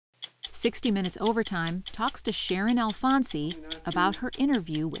60 Minutes Overtime talks to Sharyn Alfonsi about her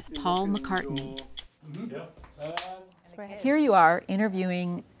interview with Paul McCartney. Here you are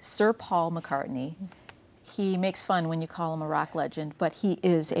interviewing Sir Paul McCartney. He makes fun when you call him a rock legend, but he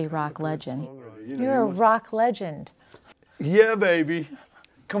is a rock legend. You're a rock legend. Yeah, baby.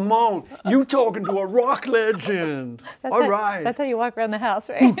 Come on. You talking to a rock legend. All right. That's how you walk around the house,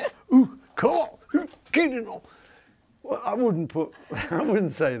 right? Ooh, come on. Get it on. Well, I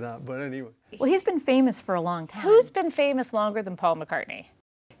wouldn't say that, but anyway. Well, he's been famous for a long time. Who's been famous longer than Paul McCartney?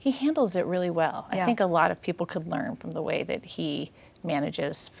 He handles it really well. Yeah. I think a lot of people could learn from the way that he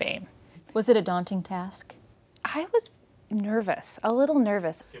manages fame. Was it a daunting task? I was nervous, a little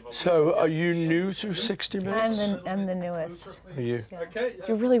nervous. So, are you new to 60 Minutes? I'm the newest. Are you? Yeah.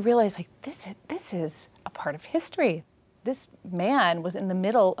 You really realize, like, this is a part of history. This man was in the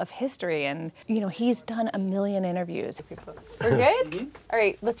middle of history, and, you know, he's done a million interviews. We're good? All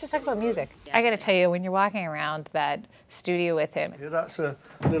right, let's just talk about music. I gotta tell you, when you're walking around that studio with him. Yeah, that's a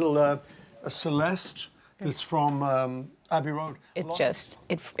little, a Celeste that's from Abbey Road.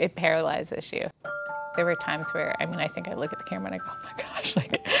 It paralyzes you. There were times where, I mean, I think I look at the camera and I go, oh my gosh,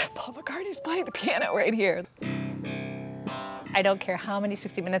 like, Paul McCartney's playing the piano right here. I don't care how many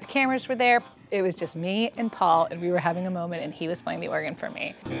 60 Minutes cameras were there. It was just me and Paul, and we were having a moment, and he was playing the organ for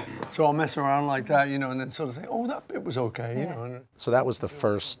me. So I'll mess around like that, you know, and then sort of say, oh, that bit was okay, you know. So that was the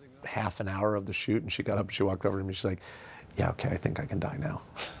first half an hour of the shoot, and she got up and she walked over to me. She's like, yeah, okay, I think I can die now.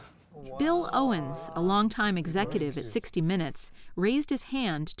 Bill Owens, a longtime executive at 60 Minutes, raised his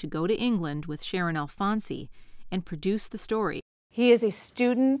hand to go to England with Sharyn Alfonsi and produce the story. He is a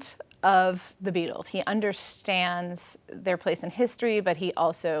student of the Beatles. He understands their place in history, but he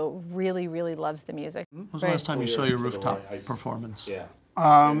also really, really loves the music. When was the last time you saw your rooftop performance?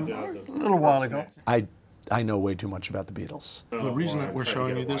 A little while ago. I know way too much about the Beatles. The reason that we're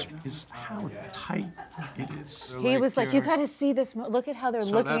showing you this is how tight it is. He was like, you gotta see this, look at how they're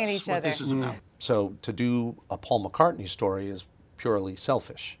looking at each other. This is about. So to do a Paul McCartney story is purely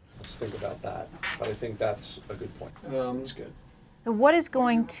selfish. Let's think about that, but I think that's a good point. It's good. So what is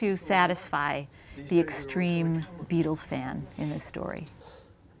going to satisfy the extreme Beatles fan in this story?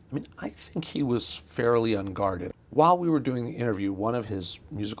 I mean, I think he was fairly unguarded. While we were doing the interview, one of his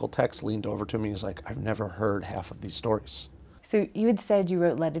musical techs leaned over to me and was like, I've never heard half of these stories. So you had said you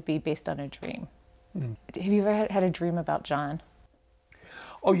wrote Let It Be based on a dream. Have you ever had a dream about John?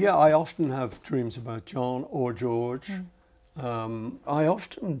 Oh yeah, I often have dreams about John or George. I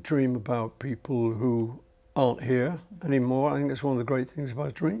often dream about people who aren't here anymore. I think that's one of the great things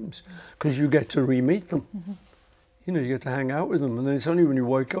about dreams, because you get to re-meet them. You know, you get to hang out with them, and then it's only when you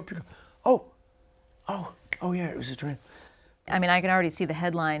wake up you go, oh yeah, it was a dream. I mean, I can already see the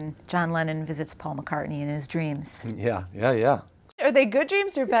headline, John Lennon visits Paul McCartney in his dreams. Yeah. Are they good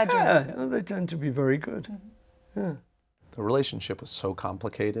dreams or bad dreams? Yeah, no, they tend to be very good. Yeah. The relationship was so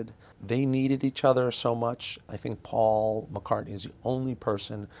complicated. They needed each other so much. I think Paul McCartney is the only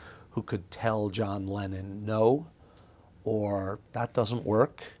person who could tell John Lennon no, or that doesn't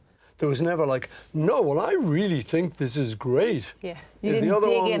work. There was never like, no, well, I really think this is great. Yeah, you didn't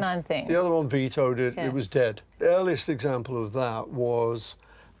dig in on things. The other one vetoed it, Yeah. It was dead. The earliest example of that was,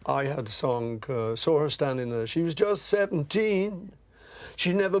 I had a song, saw her standing there, she was just 17,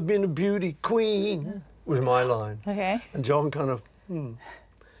 she'd never been a beauty queen, was my line. Okay. And John kind of,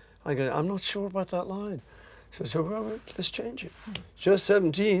 I go, I'm not sure about that line. So well, let's change it. Just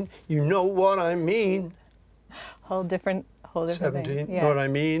 17, you know what I mean. Whole different 17, thing. you know what I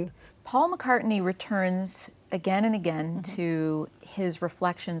mean? Paul McCartney returns again and again to his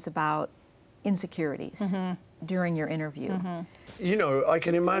reflections about insecurities during your interview. You know, I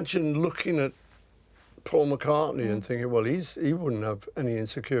can imagine looking at Paul McCartney and thinking, well, he wouldn't have any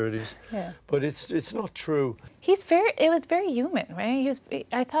insecurities. Yeah. But it's not true. It was very human, right?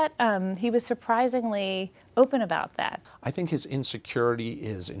 I thought he was surprisingly open about that. I think his insecurity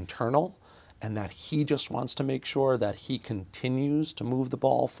is internal, and that he just wants to make sure that he continues to move the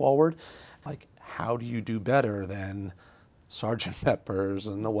ball forward. Like, how do you do better than Sgt. Pepper's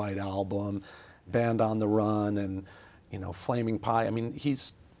and the White Album, Band on the Run, and, you know, Flaming Pie? I mean,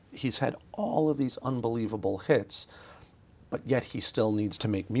 he's had all of these unbelievable hits, but yet he still needs to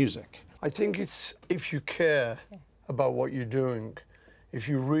make music. I think it's, if you care about what you're doing, if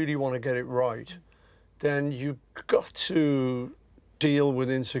you really want to get it right, then you've got to deal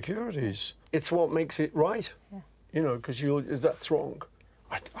with insecurities. It's what makes it right, you know, because that's wrong.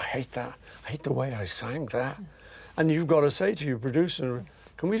 I hate that. I hate the way I sang that. And you've got to say to your producer,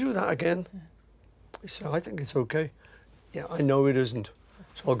 can we do that again? He said, I think it's okay. Yeah, I know it isn't.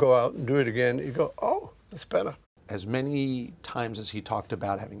 So I'll go out and do it again. You go, oh, that's better. as many times as he talked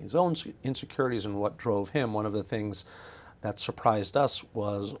about having his own insecurities and what drove him, one of the things that surprised us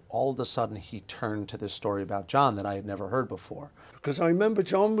was all of a sudden he turned to this story about John that I had never heard before. Because I remember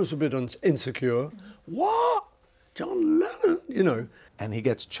John was a bit insecure. What? John Lennon, you know. And he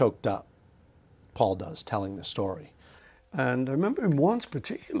gets choked up, Paul does, telling the story. And I remember him once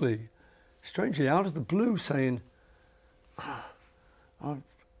particularly, strangely out of the blue, saying, I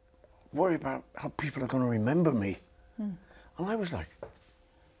worry about how people are going to remember me. And I was like,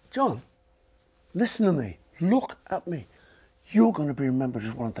 John, listen to me, look at me. You're going to be remembered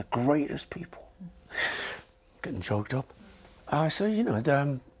as one of the greatest people. Getting choked up. I said, you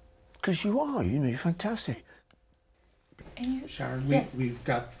know, because you are, you know, you're fantastic. Sharyn, Yes. we've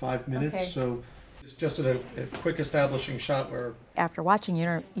got 5 minutes, Okay. so it's just a quick establishing shot where After watching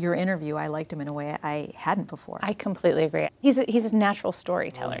your interview, I liked him in a way I hadn't before. I completely agree. He's a natural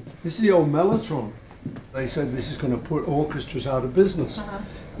storyteller. This is the old mellotron. They said this is going to put orchestras out of business,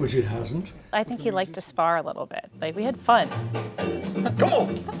 which it hasn't. I think he liked to spar a little bit. Like, we had fun. Come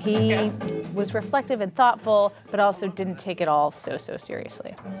on! He was reflective and thoughtful, but also didn't take it all so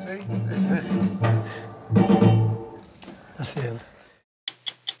seriously. See, this is it. That's the end.